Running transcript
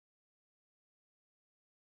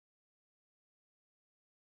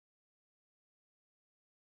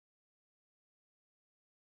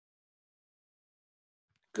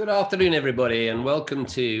Good afternoon, everybody, and welcome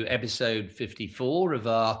to episode 54 of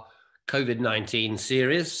our COVID-19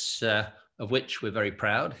 series, of which we're very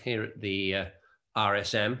proud here at the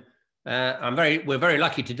RSM. We're very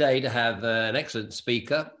lucky today to have an excellent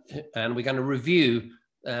speaker, and we're going to review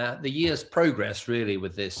the year's progress, really,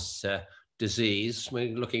 with this disease.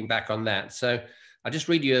 We're looking back on that. So I'll just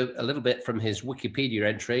read you a little bit from his Wikipedia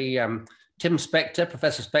entry. Tim Spector,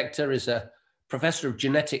 Professor Spector, is a Professor of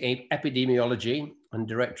Genetic Epidemiology and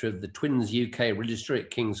Director of the Twins UK Registry at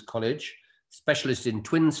King's College, specialist in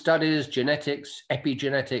twin studies, genetics,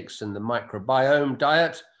 epigenetics, and the microbiome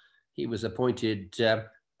diet. He was appointed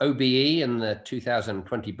OBE in the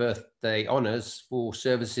 2020 birthday honours for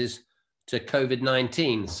services to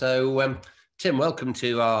COVID-19. So, Tim, welcome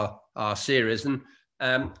to our series. And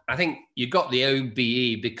I think you got the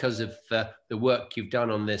OBE because of the work you've done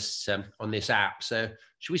on this app. So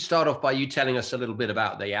should we start off by you telling us a little bit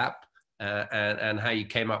about the app and how you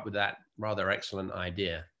came up with that rather excellent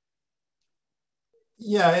idea?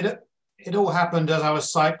 Yeah, it all happened as I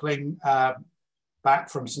was cycling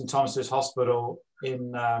back from St Thomas's Hospital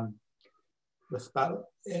in about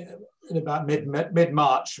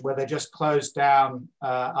mid-March, where they just closed down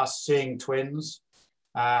us seeing twins.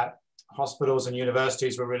 Hospitals and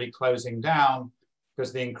universities were really closing down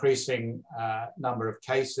because of the increasing number of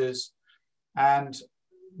cases, and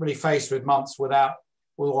really faced with months without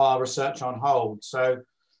all our research on hold. So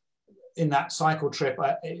in that cycle trip,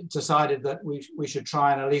 I decided that we should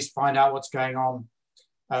try and at least find out what's going on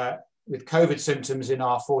with COVID symptoms in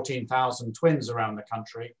our 14,000 twins around the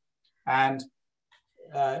country. And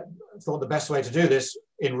thought the best way to do this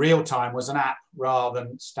in real time was an app rather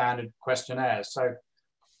than standard questionnaires. So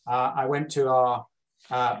I went to our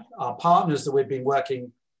partners that we've been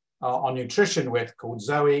working on nutrition with, called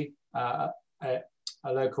ZOE,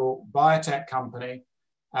 a local biotech company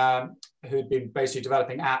who'd been basically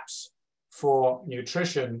developing apps for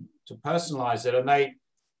nutrition to personalize it. And they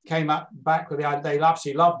came back with the idea, they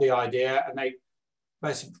absolutely loved the idea. And they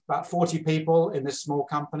basically, about 40 people in this small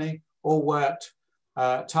company all worked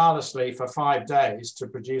tirelessly for 5 days to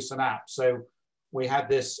produce an app. So we had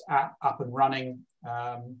this app up and running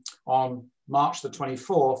on March the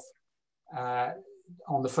 24th,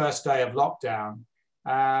 on the first day of lockdown,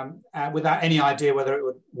 without any idea whether it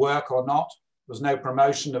would work or not. There was no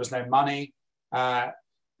promotion, there was no money,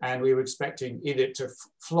 and we were expecting either to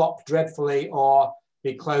flop dreadfully or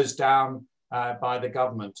be closed down by the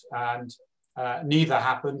government. And neither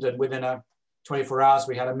happened, and within 24 hours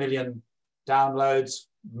we had 1 million downloads,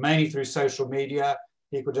 mainly through social media.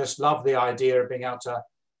 People just loved the idea of being able to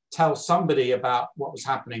tell somebody about what was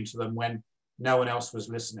happening to them when no one else was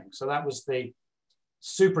listening. So that was the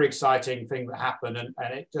super exciting thing that happened,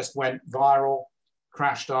 and it just went viral,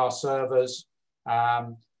 crashed our servers,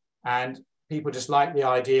 and people just liked the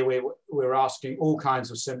idea. We were asking all kinds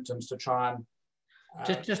of symptoms to try and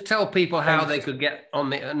just tell people how they could get on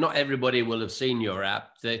the. Not everybody will have seen your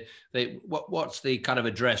app. What's the kind of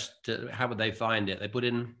address to? How would they find it? They put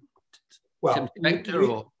in. Well, Tim Spector,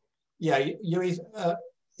 or yeah,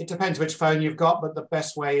 it depends which phone you've got, but the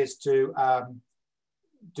best way is to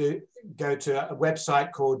go to a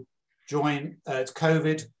website called it's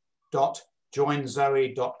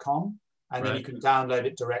covid.joinzoe.com, and then you can download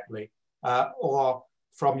it directly, or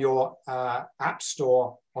from your app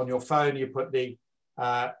store on your phone, you put the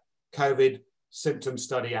COVID Symptom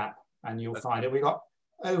Study app, and you'll find it. We've got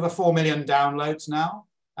over 4 million downloads now,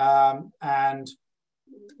 and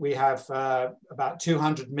we have about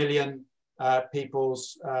 200 million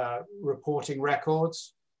people's reporting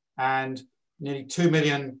records and nearly 2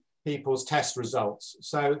 million people's test results.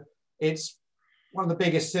 So it's one of the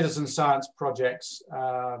biggest citizen science projects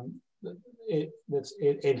that's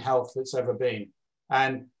in health that's ever been.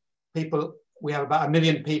 And we have about 1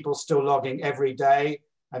 million people still logging every day,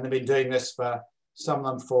 and they've been doing this for some of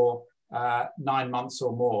them for 9 months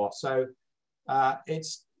or more. So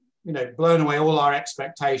it's blown away all our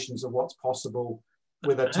expectations of what's possible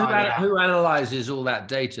with a tiny app. Who analyzes all that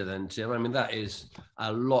data then, Tim? I mean, that is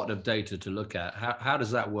a lot of data to look at. How does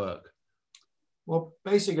that work? Well,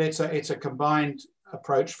 basically, it's a combined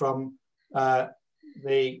approach from the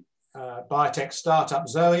biotech startup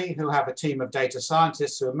ZOE, who have a team of data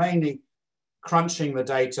scientists who are mainly crunching the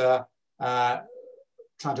data,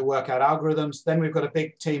 trying to work out algorithms. Then we've got a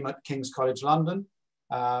big team at King's College London,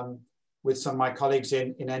 with some of my colleagues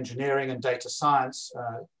in engineering and data science,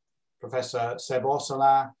 Professor Seb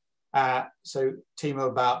Orsolin. So team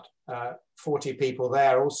of about 40 people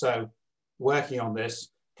there also working on this,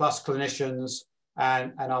 plus clinicians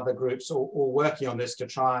and other groups all working on this to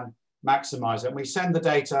try and maximize it. And we send the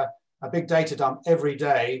data, a big data dump every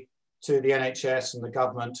day to the NHS and the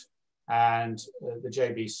government and the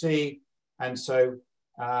JBC. And so,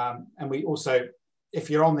 and we also, if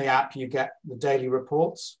you're on the app, you get the daily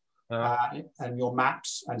reports and your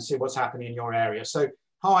maps and see what's happening in your area. So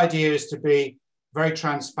our idea is to be very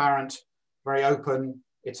transparent, very open.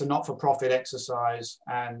 It's a not-for-profit exercise.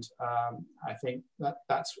 And I think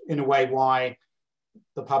that's in a way why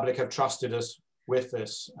the public have trusted us with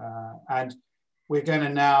this. And we're going to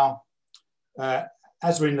now,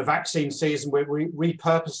 as we're in the vaccine season, we're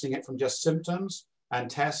repurposing it from just symptoms and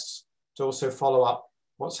tests to also follow up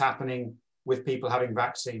what's happening with people having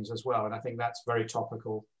vaccines as well. And I think that's very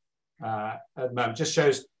topical at the moment. Just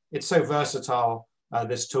shows it's so versatile,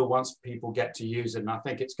 this tool, once people get to use it. And I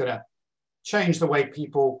think it's going to change the way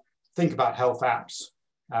people think about health apps.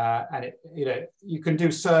 And you can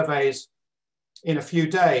do surveys in a few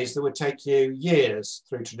days that would take you years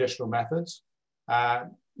through traditional methods.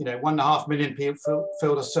 1.5 million people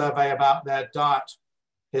filled a survey about their diet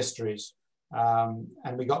histories,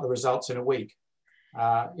 and we got the results in a week.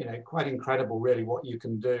 Quite incredible, really, what you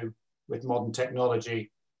can do with modern technology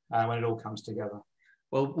when it all comes together.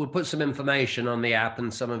 Well, we'll put some information on the app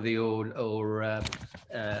and some of the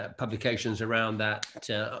publications around that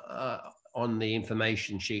on the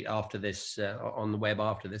information sheet after this, on the web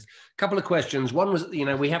after this. A couple of questions. One was,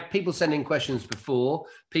 we have people sending questions before.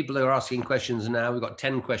 People are asking questions now. We've got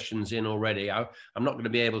 10 questions in already. I'm not going to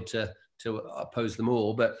be able to pose them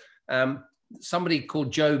all, but somebody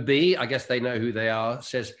called Joe B, I guess they know who they are,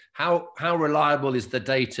 says, how reliable is the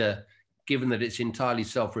data given that it's entirely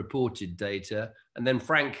self-reported data? And then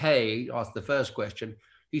Frank Hay asked the first question.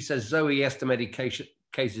 He says, ZOE estimated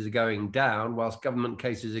cases are going down whilst government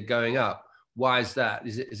cases are going up. Why is that?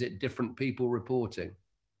 Is it different people reporting?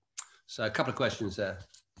 So a couple of questions there.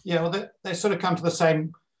 Yeah, well, they sort of come to the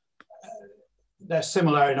same, they're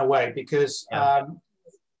similar in a way, because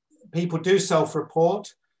people do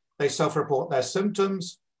self-report. They self-report their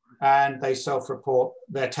symptoms and they self-report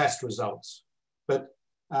their test results. But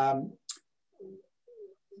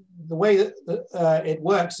the way that it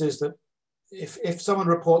works is that if someone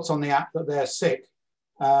reports on the app that they're sick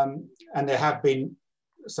and they have been,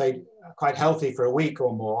 say, quite healthy for a week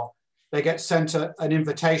or more, they get sent an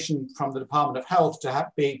invitation from the Department of Health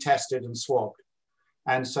to be tested and swabbed.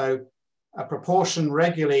 And so a proportion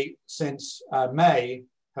regularly since May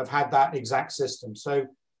have had that exact system. So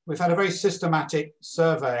we've had a very systematic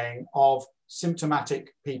surveying of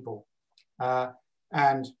symptomatic people.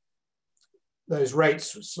 And those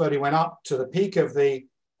rates slowly went up to the peak of the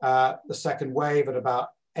second wave at about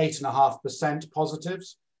 8.5%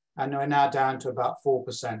 positives. And we're now down to about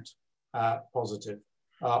 4% positive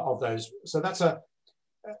of those. So that's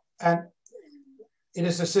and it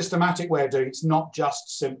is a systematic way of doing it. It's not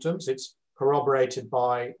just symptoms, it's corroborated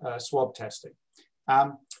by swab testing.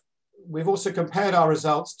 We've also compared our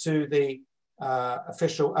results to the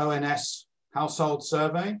official ONS household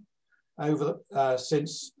survey over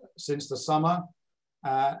since the summer,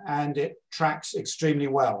 and it tracks extremely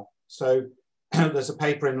well. So there's a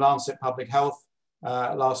paper in Lancet Public Health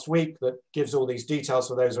last week that gives all these details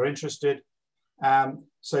for those who are interested.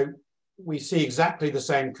 So we see exactly the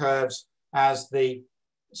same curves as the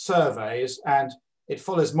surveys, and it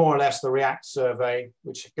follows more or less the REACT survey,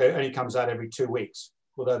 which only comes out every 2 weeks,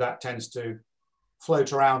 although that tends to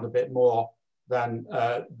float around a bit more than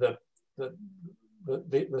the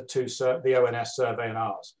ONS survey and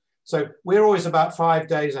ours. So we're always about 5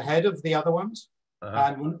 days ahead of the other ones,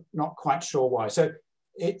 and we're not quite sure why. So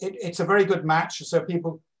it's a very good match. So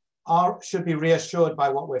people should be reassured by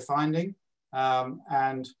what we're finding,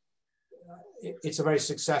 and it's a very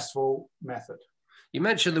successful method. You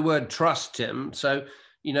mentioned the word trust, Tim. So,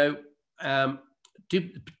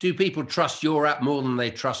 do people trust your app more than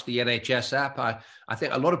they trust the NHS app? I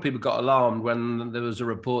think a lot of people got alarmed when there was a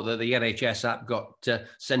report that the NHS app got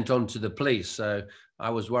sent on to the police. So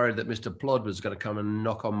I was worried that Mr. Plod was going to come and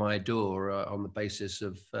knock on my door on the basis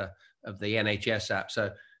of the NHS app.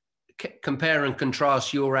 So compare and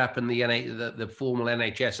contrast your app and the formal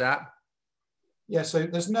NHS app. Yeah, so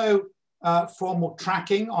there's no formal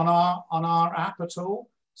tracking on our app at all.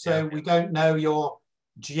 So we don't know your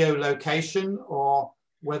geolocation or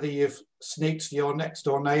whether you've sneaked your next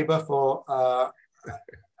door neighbor for a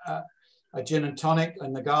gin and tonic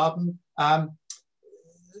in the garden.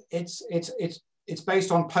 It's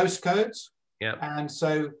based on postcodes, and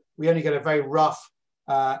so we only get a very rough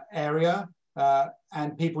area,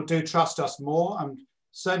 and people do trust us more. And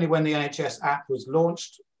certainly when the NHS app was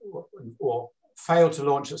launched or failed to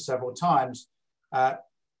launch it several times,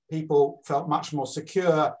 people felt much more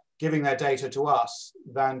secure giving their data to us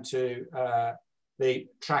than to the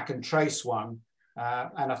track and trace one.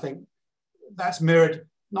 And I think that's mirrored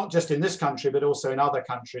not just in this country, but also in other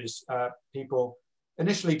countries. People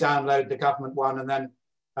initially download the government one and then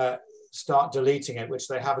start deleting it, which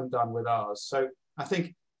they haven't done with ours. So I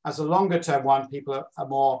think as a longer term one, people are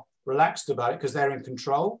more relaxed about it because they're in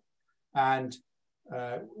control. And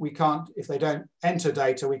we can't, if they don't enter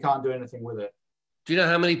data, we can't do anything with it. Do you know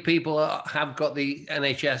how many people have got the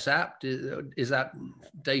NHS app? Is that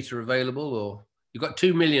data available? Or you've got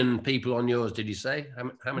 2 million people on yours, did you say?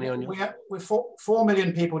 How many on yours? We 4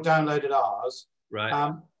 million people downloaded ours.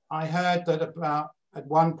 Right. I heard that at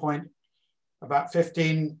one point, about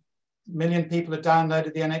 15 million people had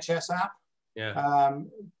downloaded the NHS app. Yeah.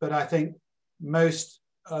 But I think most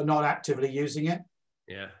are not actively using it.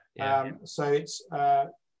 Yeah. Yeah. So it's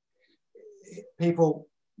people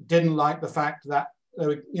didn't like the fact that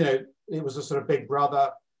it was a sort of Big Brother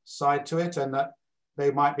side to it, and that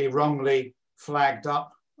they might be wrongly flagged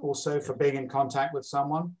up also for being in contact with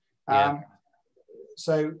someone.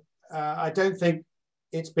 So I don't think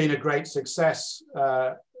it's been a great success,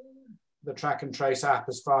 the track and trace app,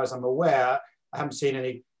 as far as I'm aware. I haven't seen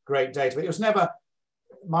any great data, but it was never,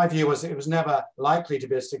 my view was it was never likely to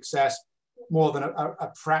be a success, more than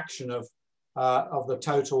a fraction of the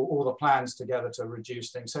total, all the plans together to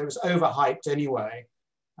reduce things. So it was overhyped anyway.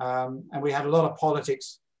 And we had a lot of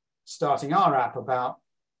politics starting our app about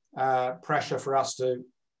pressure for us to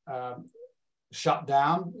shut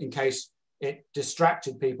down in case it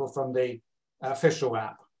distracted people from the official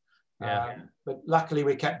app. But luckily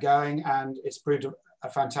we kept going, and it's proved a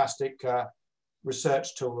fantastic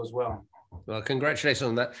research tool as well. Well, congratulations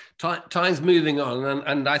on that. Time's moving on,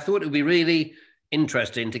 and I thought it would be really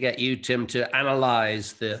interesting to get you, Tim, to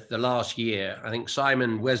analyse the last year. I think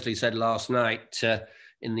Simon Wesley said last night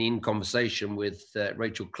in conversation with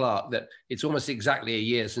Rachel Clark that it's almost exactly a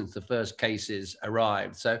year since the first cases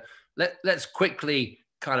arrived. So let's quickly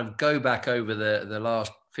kind of go back over the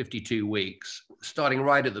last 52 weeks, starting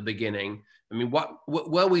right at the beginning. I mean,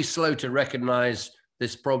 were we slow to recognise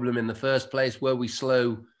this problem in the first place? Were we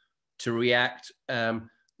slow to react? We're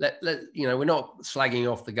not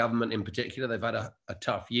slagging off the government in particular. They've had a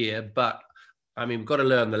tough year, but I mean, we've got to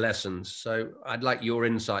learn the lessons. So I'd like your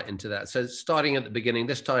insight into that. So starting at the beginning,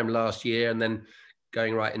 this time last year, and then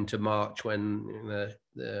going right into March when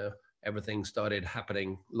everything started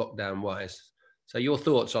happening lockdown-wise. So your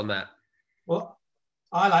thoughts on that? Well,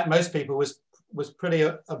 I, like most people, was pretty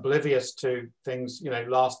oblivious to things,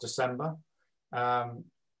 last December.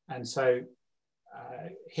 And so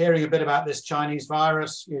hearing a bit about this Chinese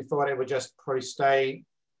virus, you thought it would just probably stay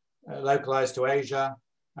localized to Asia,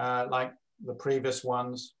 like the previous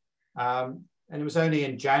ones. And it was only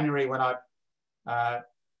in January when I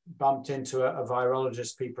bumped into a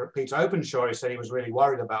virologist, Peter Openshaw, who said he was really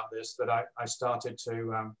worried about this, that I started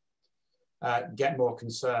to get more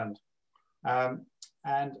concerned.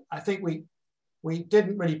 And I think we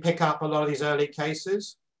didn't really pick up a lot of these early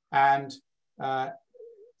cases. And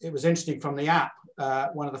it was interesting from the app.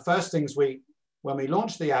 One of the first things when we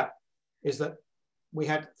launched the app is that we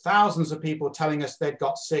had thousands of people telling us they'd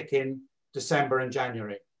got sick in December and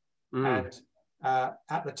January. And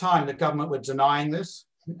at the time, the government were denying this.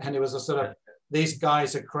 And it was a sort of, these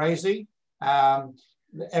guys are crazy.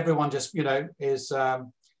 Everyone just, is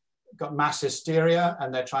got mass hysteria,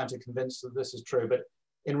 and they're trying to convince that this is true. But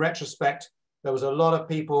in retrospect, there was a lot of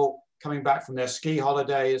people coming back from their ski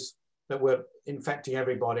holidays that were infecting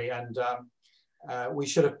everybody. And we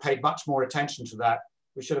should have paid much more attention to that.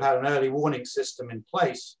 We should have had an early warning system in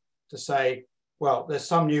place to say, well, there's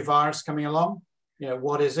some new virus coming along.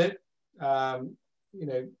 What is it?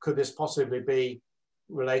 Could this possibly be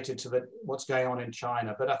related to what's going on in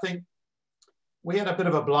China? But I think we had a bit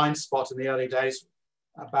of a blind spot in the early days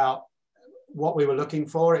about what we were looking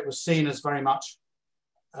for. It was seen as very much,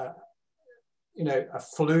 a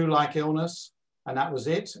flu-like illness, and that was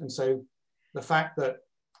it. And so the fact that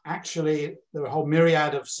actually there were a whole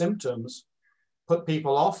myriad of symptoms put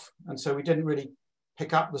people off, and so we didn't really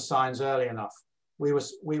pick up the signs early enough. We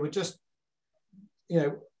were just, we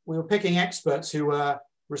were picking experts who were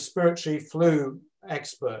respiratory flu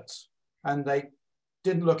experts, and they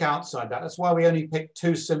didn't look outside that. That's why we only picked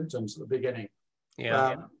 2 symptoms at the beginning.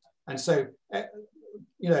 And so,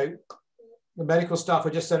 the medical staff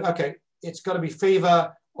had just said, okay, it's got to be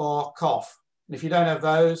fever or cough. And if you don't have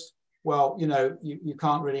those, well, you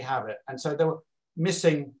can't really have it. And so they were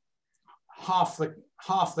missing half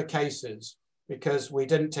the cases because we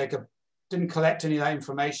didn't collect any of that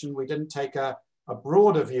information. We didn't take a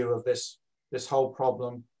broader view of this whole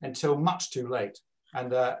problem until much too late.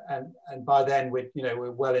 And by then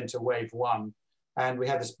we're well into wave 1, and we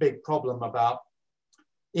had this big problem about,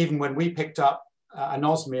 even when we picked up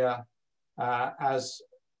anosmia, as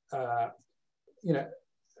you know,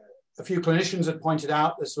 a few clinicians had pointed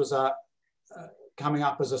out this was coming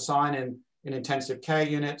up as a sign in intensive care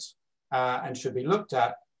units and should be looked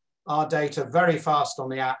at. Our data very fast on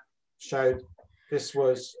the app showed this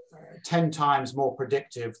was 10 times more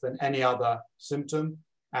predictive than any other symptom,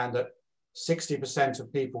 and that 60%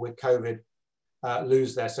 of people with COVID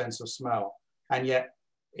lose their sense of smell. And yet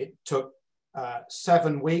it took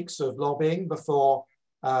 7 weeks of lobbying before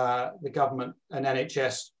the government and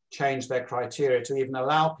NHS changed their criteria to even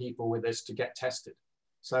allow people with this to get tested.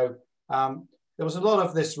 So there was a lot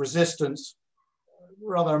of this resistance,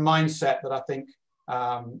 rather a mindset that I think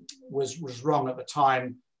was wrong at the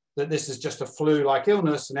time, that this is just a flu-like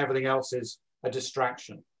illness and everything else is a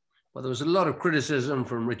distraction. Well, there was a lot of criticism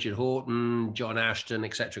from Richard Horton, John Ashton,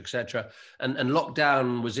 et cetera, and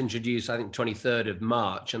lockdown was introduced, I think, 23rd of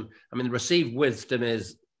March. And I mean, the received wisdom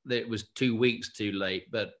is that it was 2 weeks too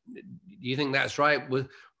late, but do you think that's right?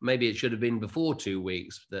 Maybe it should have been before 2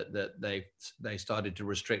 weeks that they started to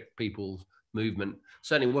restrict people's movement.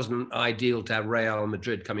 Certainly wasn't ideal to have Real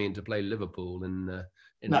Madrid coming in to play Liverpool. No,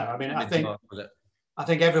 I mean, I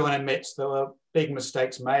think everyone admits there were big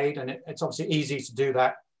mistakes made, and it's obviously easy to do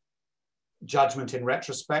that judgment in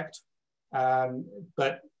retrospect.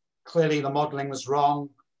 But clearly the modeling was wrong.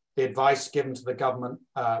 The advice given to the government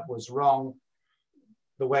was wrong.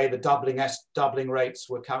 The way the doubling rates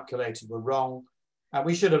were calculated were wrong.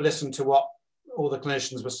 We should have listened to what all the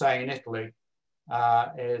clinicians were saying in Italy.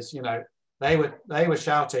 They were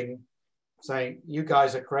shouting, saying, "You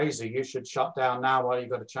guys are crazy. You should shut down now while you've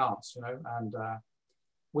got a chance." And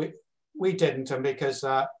we didn't, and because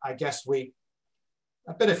I guess a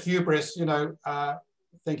bit of hubris,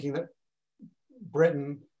 thinking that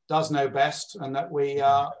Britain does know best, and that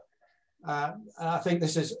I think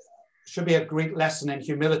this should be a great lesson in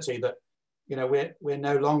humility, that we're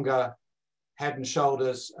no longer head and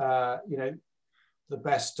shoulders the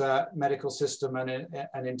best medical system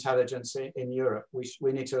and intelligence in Europe.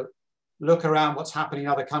 We need to look around what's happening in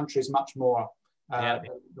other countries much more than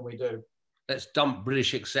we do. Let's dump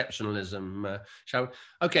British exceptionalism, shall we?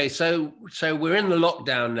 Okay, so we're in the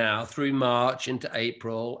lockdown now through March into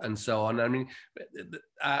April and so on. I mean,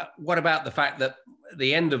 what about the fact that at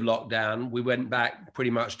the end of lockdown, we went back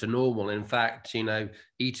pretty much to normal? In fact,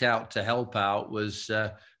 Eat Out to Help Out was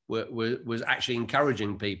actually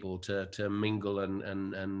encouraging people to mingle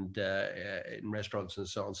and in restaurants and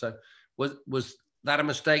so on. So was that a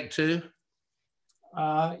mistake too?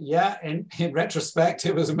 Yeah, in retrospect,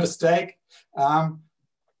 it was a mistake. All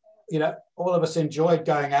of us enjoyed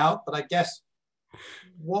going out, but I guess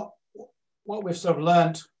what we've sort of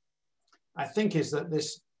learned, I think, is that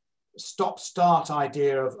this stop-start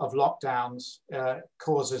idea of lockdowns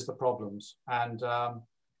causes the problems. And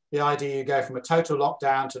the idea you go from a total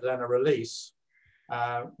lockdown to then a release,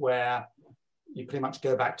 where you pretty much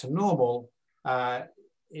go back to normal,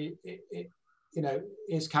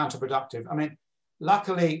 is counterproductive. I mean,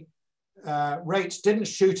 luckily, rates didn't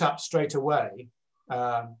shoot up straight away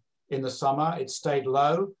in the summer. It stayed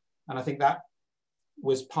low. And I think that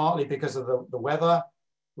was partly because of the weather.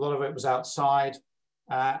 A lot of it was outside.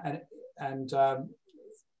 And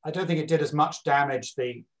I don't think it did as much damage,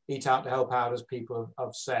 the Eat Out to Help Out, as people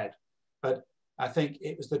have said. But I think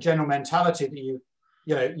it was the general mentality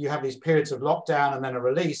that you have these periods of lockdown and then a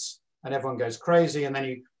release, and everyone goes crazy. And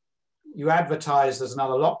then you advertise there's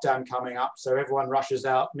another lockdown coming up, so everyone rushes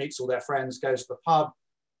out, meets all their friends, goes to the pub,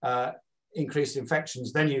 increased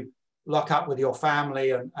infections. Then you lock up with your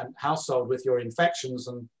family and household with your infections,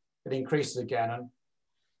 and it increases again. And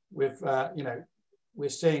we're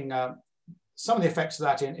seeing some of the effects of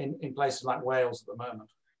that in places like Wales at the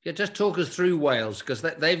moment. Yeah, just talk us through Wales, because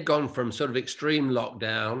they've gone from sort of extreme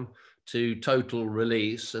lockdown to total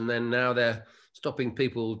release, and then now they're stopping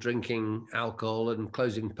people drinking alcohol and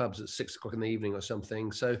closing pubs at 6 o'clock in the evening or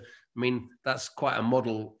something. So, I mean, that's quite a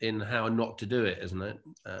model in how not to do it, isn't it?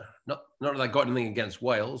 Not that I got anything against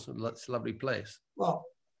Wales. It's a lovely place. Well,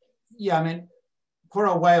 yeah, I mean, poor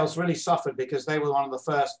old Wales really suffered because they were one of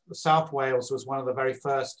the first. South Wales was one of the very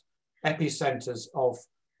first epicenters of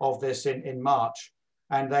this in March.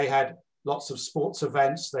 And they had lots of sports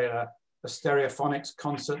events. They had a stereophonics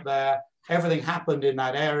concert there. Everything happened in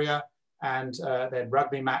that area. And they had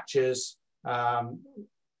rugby matches,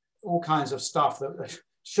 all kinds of stuff that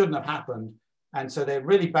shouldn't have happened. And so they're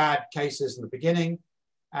really bad cases in the beginning.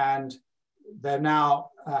 And they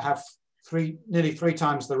now have nearly three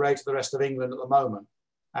times the rate of the rest of England at the moment.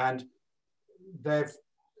 And they've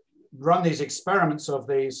run these experiments of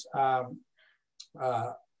these fire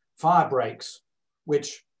breaks,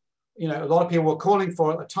 which a lot of people were calling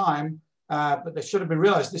for at the time. but they should have been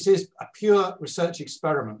realized this is a pure research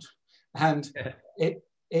experiment. And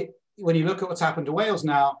when you look at what's happened to Wales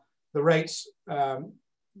now, the rates,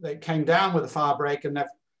 they came down with the fire break, and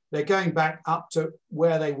they're going back up to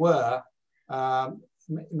where they were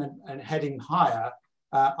and heading higher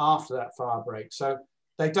after that fire break. So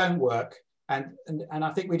they don't work. And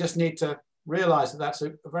I think we just need to realize that that's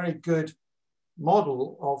a very good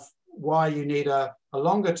model of why you need a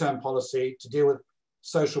longer term policy to deal with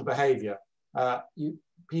social behavior.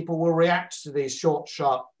 People will react to these short,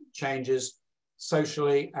 sharp changes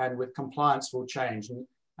socially, and with compliance will change.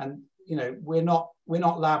 And you know, we're not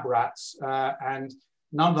lab rats, and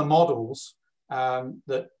none of the models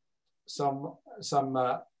that some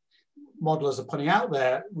modelers are putting out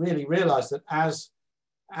there really realize that as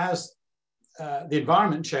the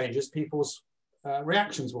environment changes, people's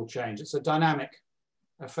reactions will change. It's a dynamic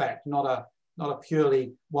effect, not a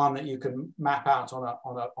purely one that you can map out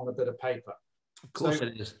on a bit of paper. Of course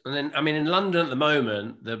it is. And then, I mean, in London at the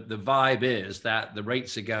moment, the vibe is that the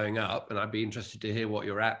rates are going up, and I'd be interested to hear what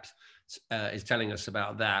your app is telling us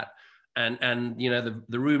about that. And you know,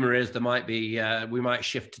 the rumor is there might be, we might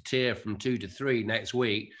shift to tier from 2 to 3 next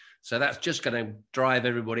week. So that's just going to drive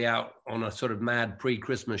everybody out on a sort of mad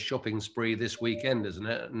pre-Christmas shopping spree this weekend, isn't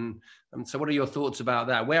it? And so what are your thoughts about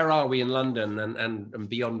that? Where are we in London and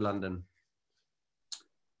beyond London?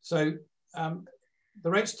 So the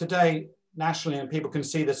rates today nationally, and people can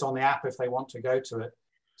see this on the app if they want to go to it.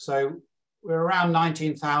 So we're around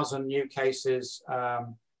 19,000 new cases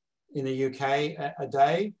in the UK a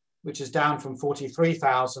day, which is down from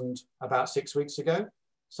 43,000 about 6 weeks ago.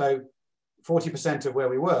 So 40% of where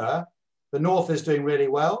we were. The north is doing really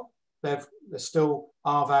well. There's still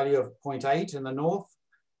R value of 0.8 in the north.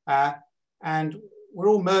 And we're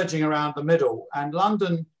all merging around the middle. And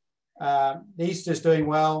London, the east is doing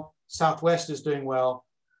well, southwest is doing well.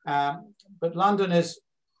 But London is,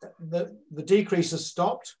 the decrease has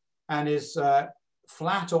stopped and is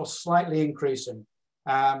flat or slightly increasing.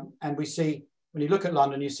 And we see, when you look at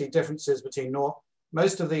London, you see differences between north.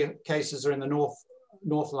 Most of the cases are in the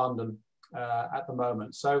North London at the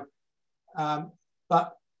moment. So,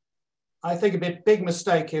 but I think it'd be a big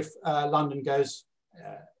mistake if London goes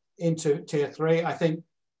into tier 3. I think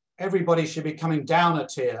everybody should be coming down a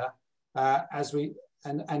tier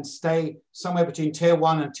and stay somewhere between tier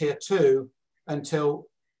 1 and tier 2 until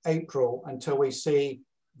April, until we see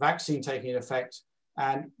vaccine taking effect.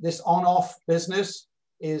 And this on-off business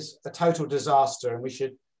is a total disaster, and we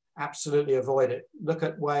should absolutely avoid it. Look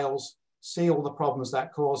at Wales, see all the problems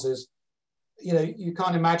that causes. You know, you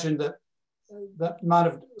can't imagine that the amount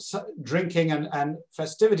of drinking and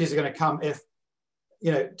festivities are going to come if,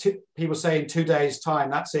 you know, people say in 2 days'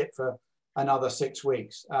 time, that's it for another 6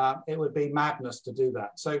 weeks. It would be madness to do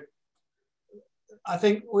that. So I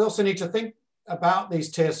think we also need to think about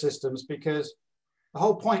these tier systems, because the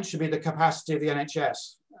whole point should be the capacity of the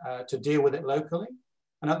NHS to deal with it locally.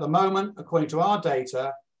 And at the moment, according to our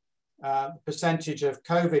data, the percentage of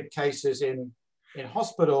COVID cases in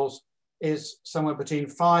hospitals is somewhere between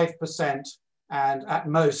 5% and at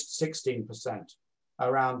most 16%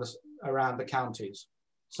 around the counties.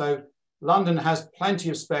 So London has plenty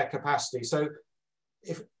of spare capacity. So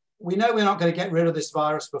if we know we're not going to get rid of this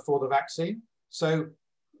virus before the vaccine, so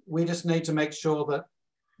we just need to make sure that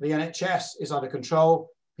the NHS is under control.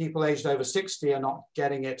 People aged over 60 are not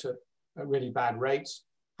getting it at really bad rates.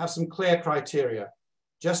 Have some clear criteria.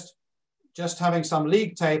 Just having some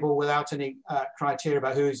league table without any criteria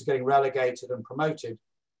about who's getting relegated and promoted,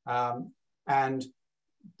 and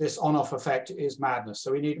this on-off effect is madness.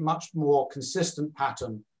 So we need a much more consistent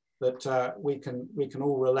pattern that we can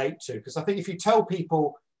all relate to. Because I think if you tell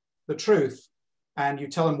people the truth and you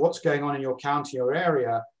tell them what's going on in your county or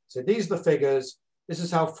area, so these are the figures, this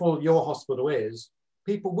is how full your hospital is,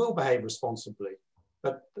 people will behave responsibly.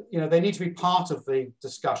 But you know, they need to be part of the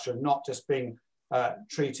discussion, not just being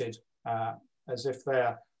treated as if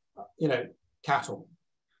they're, you know, cattle.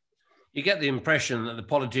 You get the impression that the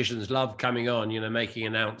politicians love coming on, you know, making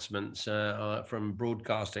announcements from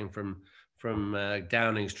broadcasting from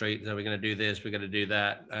Downing Street. So we're going to do this, we're going to do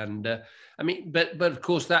that, and I mean, but of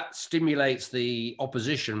course that stimulates the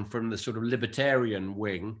opposition from the sort of libertarian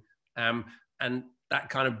wing, and that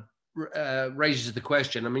kind of raises the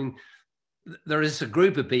question. I mean, there is a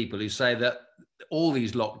group of people who say that all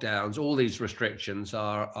these lockdowns, all these restrictions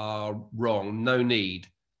are wrong, no need.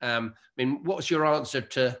 I mean, what's your answer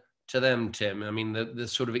to them, Tim? I mean, the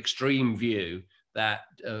sort of extreme view, that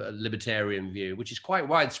libertarian view, which is quite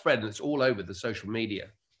widespread and it's all over the social media.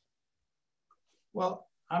 Well,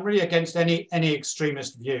 I'm really against any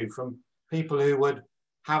extremist view from people who would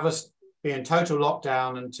have us be in total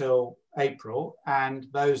lockdown until April, and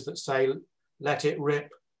those that say, let it rip,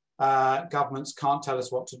 governments can't tell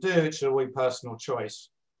us what to do, it should all be personal choice.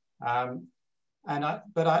 But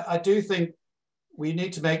I do think we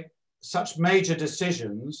need to make such major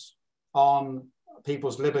decisions on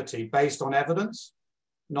people's liberty based on evidence,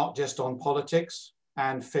 not just on politics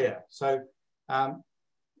and fear. So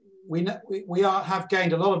we have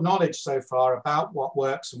gained a lot of knowledge so far about what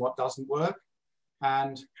works and what doesn't work.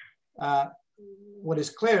 And what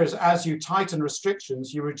is clear is as you tighten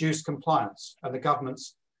restrictions, you reduce compliance, and the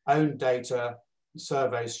government's own data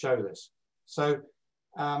surveys show this. So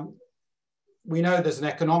we know there's an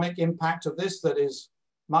economic impact of this that is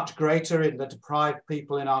much greater in the deprived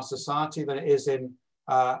people in our society than it is in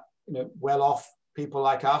well-off people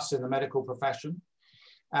like us in the medical profession.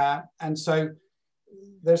 And so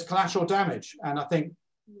there's collateral damage. And I think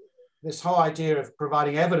this whole idea of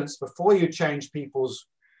providing evidence before you change people's,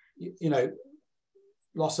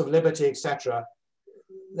 loss of liberty, etc.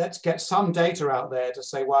 Let's get some data out there to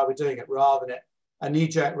say why we're doing it, rather than a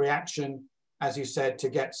knee-jerk reaction, as you said, to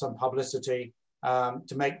get some publicity,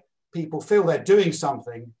 to make people feel they're doing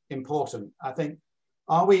something important. I think,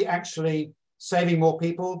 are we actually saving more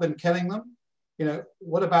people than killing them?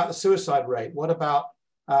 What about the suicide rate? What about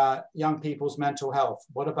young people's mental health?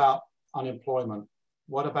 What about unemployment?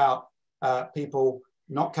 What about people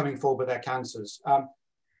not coming forward with their cancers?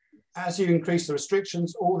 As you increase the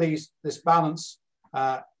restrictions, this balance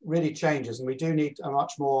really changes, and we do need a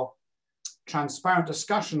much more transparent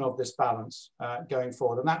discussion of this balance going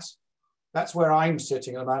forward. And that's where I'm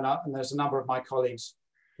sitting at the moment, and there's a number of my colleagues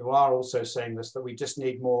who are also saying this, that we just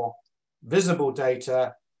need more visible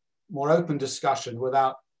data, more open discussion,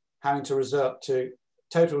 without having to resort to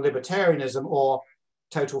total libertarianism or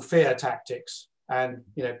total fear tactics, and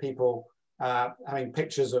people having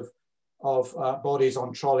pictures of bodies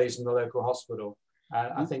on trolleys in the local hospital.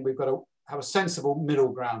 I think we've got to have a sensible middle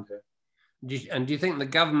ground here. Do you think the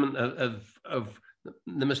government of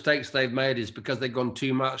the mistakes they've made is because they've gone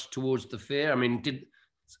too much towards the fear? I mean,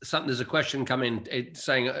 there's a question come in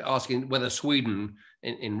asking whether Sweden,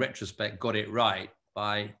 in retrospect, got it right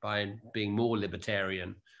by being more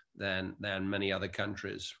libertarian than many other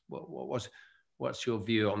countries. What's your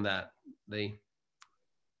view on that, Lee?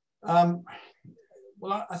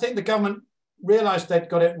 Well, I think the government realized they'd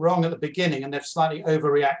got it wrong at the beginning, and they've slightly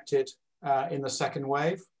overreacted in the second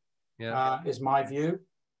wave, is my view.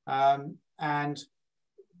 And,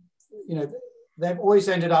 they've always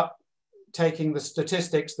ended up taking the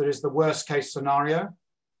statistics that is the worst case scenario,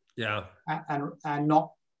 and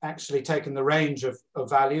not actually taking the range of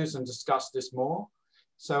values and discussed this more.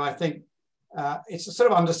 So I think it's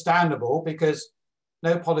sort of understandable, because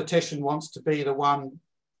no politician wants to be the one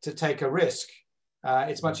to take a risk.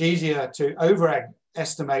 It's much easier to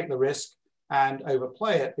overestimate the risk and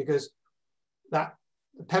overplay it, because that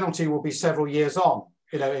penalty will be several years on,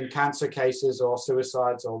 in cancer cases or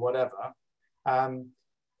suicides or whatever.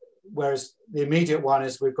 Whereas the immediate one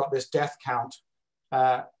is we've got this death count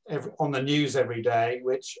on the news every day,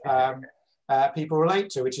 which people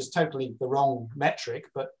relate to, which is totally the wrong metric,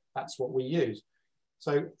 but that's what we use.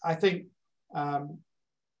 So I think there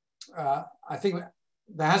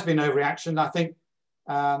has been overreaction. I think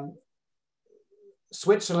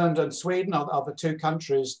Switzerland and Sweden are the two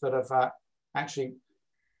countries that have actually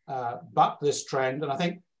bucked this trend, and I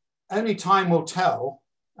think only time will tell.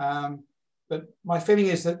 But my feeling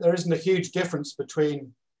is that there isn't a huge difference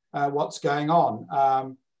between what's going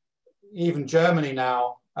on. Even Germany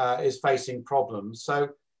now is facing problems. So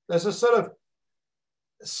there's a sort of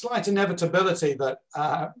slight inevitability that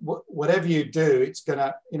whatever you do, it's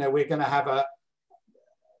gonna,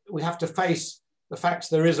 we have to face the facts.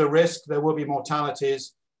 There is a risk, there will be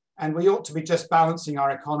mortalities, and we ought to be just balancing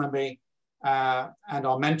our economy and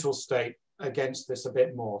our mental state against this a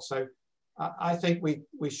bit more. So I think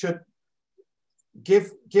we should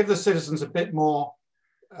give the citizens a bit more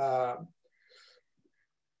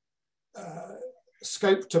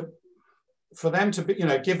scope for them to be,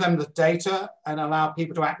 give them the data and allow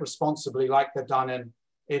people to act responsibly, like they've done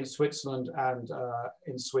in Switzerland and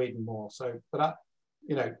in Sweden more. So, but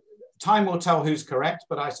time will tell who's correct,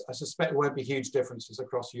 but I suspect there won't be huge differences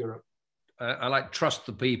across Europe. I like trust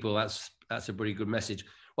the people. That's a pretty good message.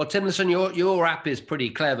 Well, Tim, listen, your app is pretty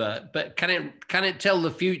clever, but can it tell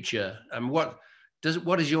the future? And what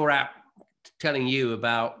is your app telling you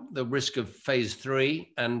about the risk of phase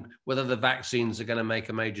 3 and whether the vaccines are going to make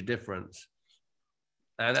a major difference?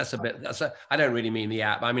 And I don't really mean the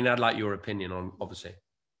app. I mean, I'd like your opinion on, obviously.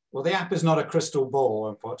 Well, the app is not a crystal ball,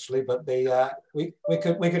 unfortunately, but we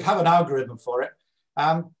could have an algorithm for it.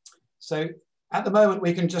 So at the moment,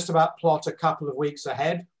 we can just about plot a couple of weeks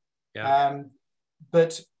ahead. Yeah.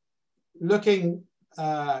 But looking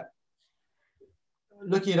at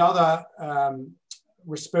other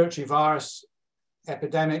respiratory virus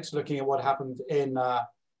epidemics, looking at what happened in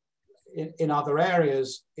other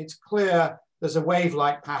areas, it's clear there's a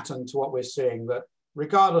wave-like pattern to what we're seeing, that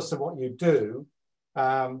regardless of what you do,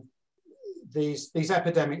 these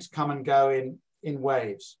epidemics come and go in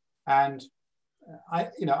waves. And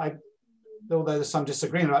although there's some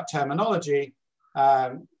disagreement about terminology,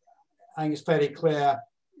 I think it's fairly clear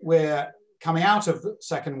we're coming out of the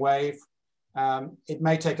second wave. It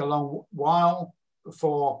may take a long while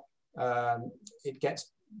before it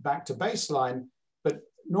gets back to baseline, but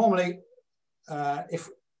normally if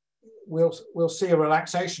we'll see a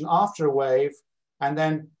relaxation after a wave, and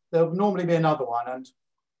then there'll normally be another one. And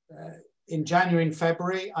in January and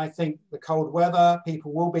February, I think the cold weather,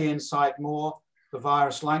 people will be inside more. The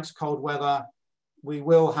virus likes cold weather. We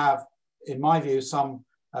will have, in my view, some,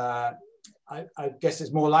 I guess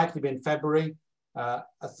it's more likely to be in February, a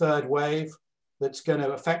third wave that's going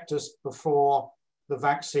to affect us before the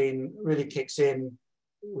vaccine really kicks in,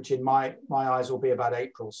 which in my eyes will be about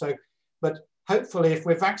April. So, but hopefully if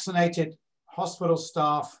we're vaccinated, hospital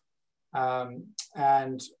staff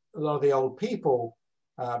and a lot of the old people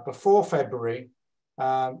before February,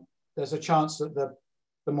 there's a chance that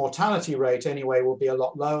the mortality rate anyway will be a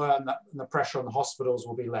lot lower, and the pressure on the hospitals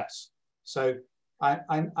will be less. So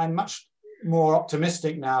I'm much more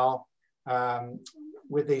optimistic now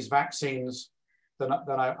with these vaccines than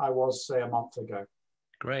I was, say, a month ago.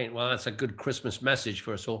 Great. Well, that's a good Christmas message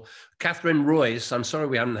for us all. Catherine Royce, I'm sorry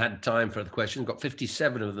we haven't had time for the questions. We've got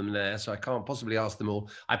 57 of them there, so I can't possibly ask them all.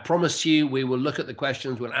 I promise you we will look at the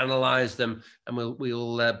questions, we'll analyze them, and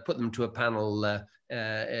we'll put them to a panel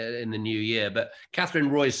in the new year. But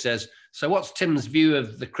Catherine Royce says, so what's Tim's view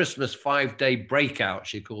of the Christmas 5-day breakout,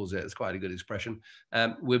 she calls it? It's quite a good expression.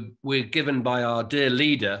 We're given by our dear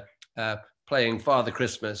leader playing Father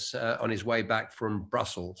Christmas on his way back from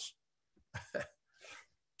Brussels.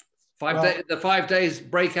 The 5 days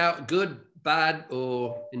breakout, good, bad,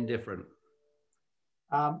 or indifferent?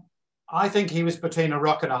 I think he was between a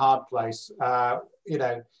rock and a hard place.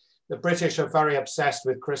 The British are very obsessed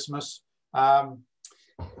with Christmas.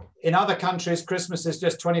 In other countries, Christmas is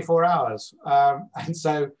just 24 hours. And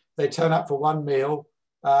so they turn up for one meal,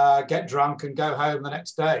 get drunk and go home the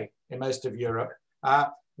next day in most of Europe.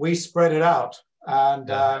 We spread it out and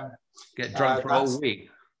get drunk for a whole week.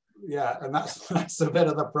 Yeah, and that's a bit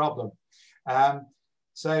of the problem.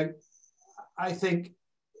 So I think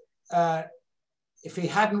if he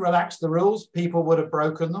hadn't relaxed the rules, people would have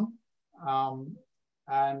broken them.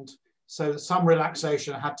 And so some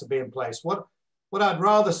relaxation had to be in place. What I'd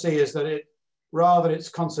rather see is that it's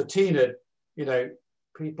concertinaed,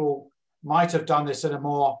 people might have done this in a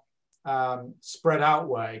more spread out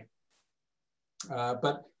way.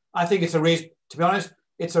 But I think to be honest,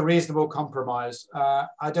 it's a reasonable compromise.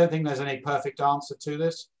 I don't think there's any perfect answer to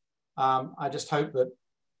this. I just hope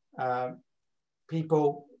that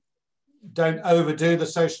people don't overdo the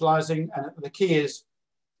socializing. And the key is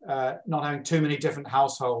not having too many different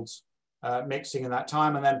households mixing in that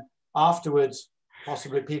time. And then afterwards,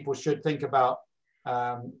 possibly people should think about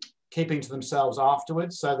keeping to themselves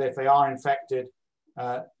afterwards, so that if they are infected,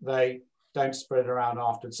 they don't spread it around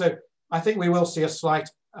afterwards. So I think we will see a slight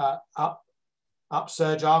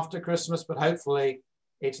upsurge after Christmas, but hopefully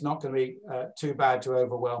it's not going to be too bad to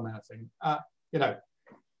overwhelm anything.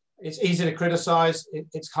 It's easy to criticize.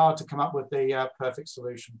 It's hard to come up with the perfect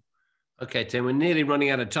solution. Okay, Tim, we're nearly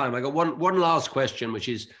running out of time. I got one last question, which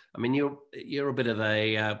is, you're a bit of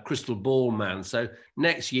a crystal ball man. So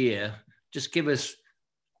next year, just give us,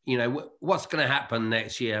 what's going to happen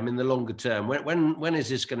next year? The longer term. When is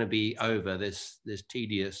this going to be over? This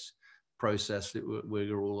tedious process that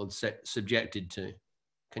we're all subjected to.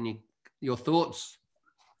 Your thoughts?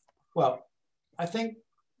 Well, I think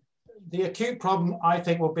the acute problem,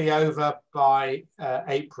 will be over by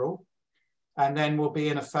April, and then we'll be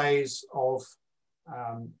in a phase of,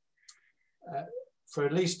 for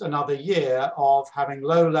at least another year, of having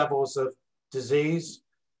low levels of disease,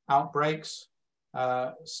 outbreaks,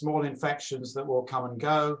 small infections that will come and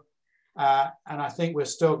go. And I think we're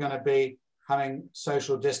still going to be having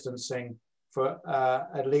social distancing for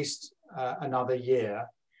at least another year.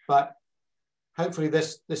 But hopefully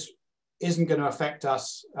this isn't going to affect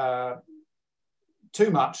us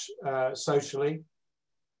too much socially.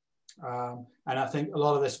 And I think a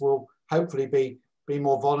lot of this will hopefully be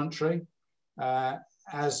more voluntary.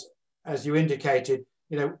 As you indicated,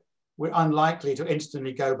 we're unlikely to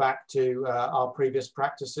instantly go back to our previous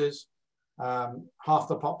practices. Half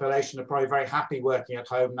the population are probably very happy working at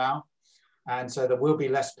home now. And so there will be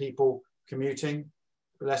less people commuting,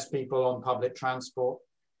 less people on public transport.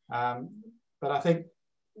 But I think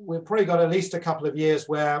we've probably got at least a couple of years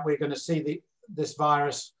where we're going to see this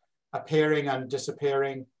virus appearing and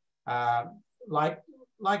disappearing,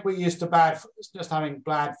 like we used to just having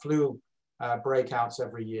bad flu breakouts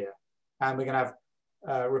every year. And we're going to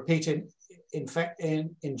have repeated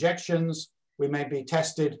injections. We may be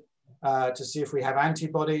tested to see if we have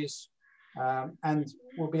antibodies, and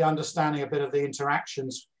we'll be understanding a bit of the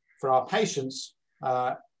interactions for our patients,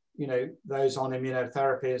 those on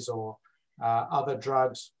immunotherapies or other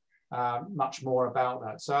drugs, much more about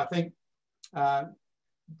that. So I think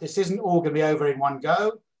this isn't all going to be over in one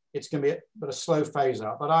go. It's going to be a slow phase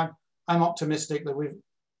out. But I'm optimistic that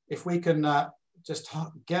if we can just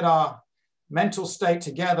get our mental state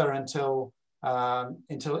together until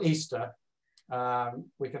Easter,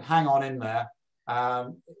 we can hang on in there.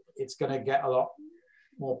 It's going to get a lot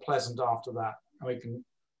more pleasant after that, and we can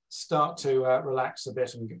start to relax a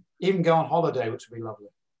bit and even go on holiday, which would be lovely.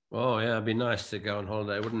 Oh yeah, it'd be nice to go on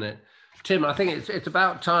holiday, wouldn't it? Tim, I think it's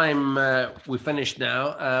about time we finished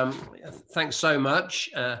now. Thanks so much.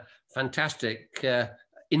 Fantastic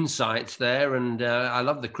insights there, and I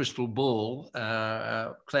love the crystal ball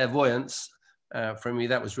clairvoyance from you.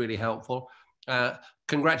 That was really helpful.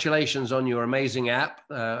 Congratulations on your amazing app.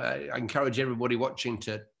 I encourage everybody watching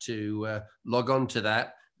to log on to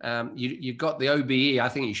that. You've got the OBE. I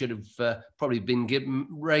think you should have probably been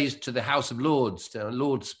raised to the House of Lords.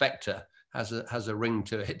 Lord Spector has a ring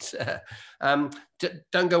to it.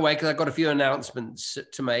 Don't go away, because I've got a few announcements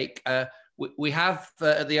to make. We have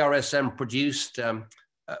at the RSM produced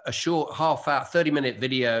a short half-hour, 30-minute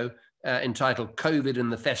video entitled "COVID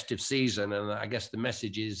and the Festive Season," and I guess the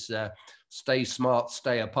message is stay smart,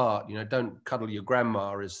 stay apart. Don't cuddle your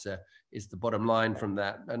grandma is the bottom line from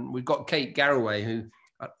that. And we've got Kate Garraway, who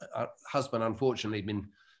her husband unfortunately been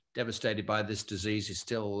devastated by this disease. He's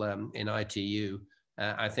still in ITU,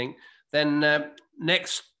 I think. Then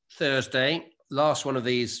next Thursday, last one of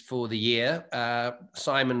these for the year,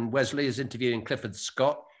 Simon Wesley is interviewing Clifford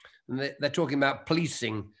Scott, and they're talking about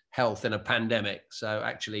policing health in a pandemic. So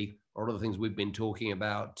actually, a lot of the things we've been talking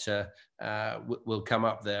about will come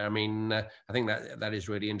up there. I mean, I think that is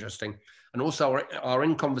really interesting. And also our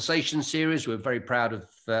In Conversation series, we're very proud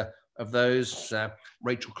of those.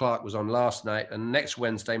 Rachel Clark was on last night, and next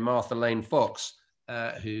Wednesday, Martha Lane Fox,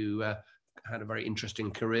 who had a very interesting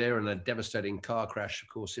career and a devastating car crash, of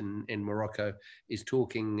course, in Morocco, is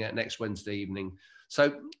talking next Wednesday evening.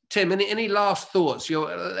 So, Tim, any last thoughts?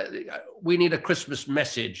 We need a Christmas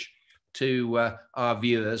message to our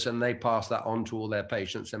viewers, and they pass that on to all their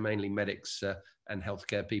patients, and mainly medics and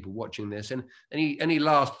healthcare people watching this. And any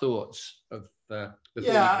last thoughts of?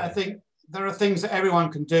 I think there are things that everyone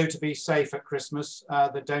can do to be safe at Christmas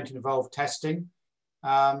that don't involve testing.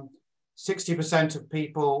 60% of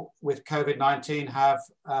people with COVID-19 have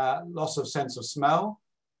loss of sense of smell,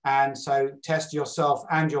 and so test yourself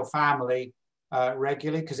and your family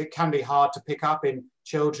regularly, because it can be hard to pick up in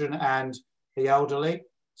children and the elderly.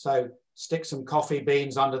 So stick some coffee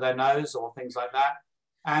beans under their nose or things like that.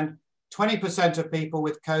 And 20% of people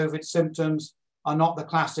with COVID symptoms are not the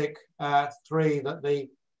classic 3 that the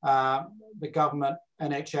government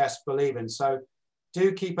NHS believe in. So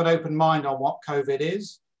do keep an open mind on what COVID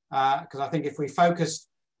is, because I think if we focused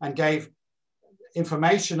and gave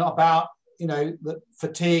information about, that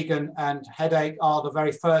fatigue and headache are the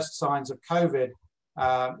very first signs of COVID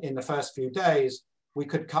in the first few days, we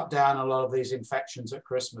could cut down a lot of these infections at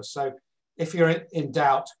Christmas. So if you're in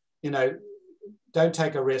doubt, don't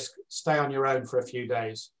take a risk, stay on your own for a few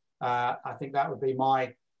days. I think that would be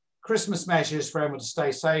my Christmas message for everyone, to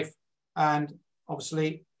stay safe and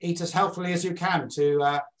obviously eat as healthily as you can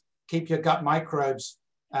to keep your gut microbes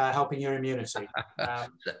helping your immunity.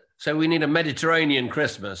 So we need a Mediterranean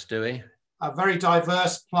Christmas, do we? A very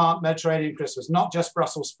diverse plant Mediterranean Christmas, not just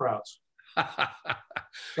Brussels sprouts.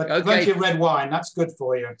 But okay. Plenty of red wine, that's good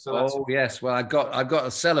for you. So yes, well, I've got a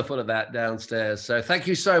cellar full of that downstairs. So thank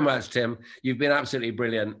you so much, Tim. You've been absolutely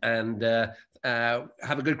brilliant, and have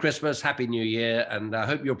a good Christmas, Happy New Year, and I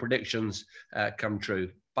hope your predictions come true.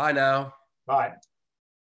 Bye now. Bye.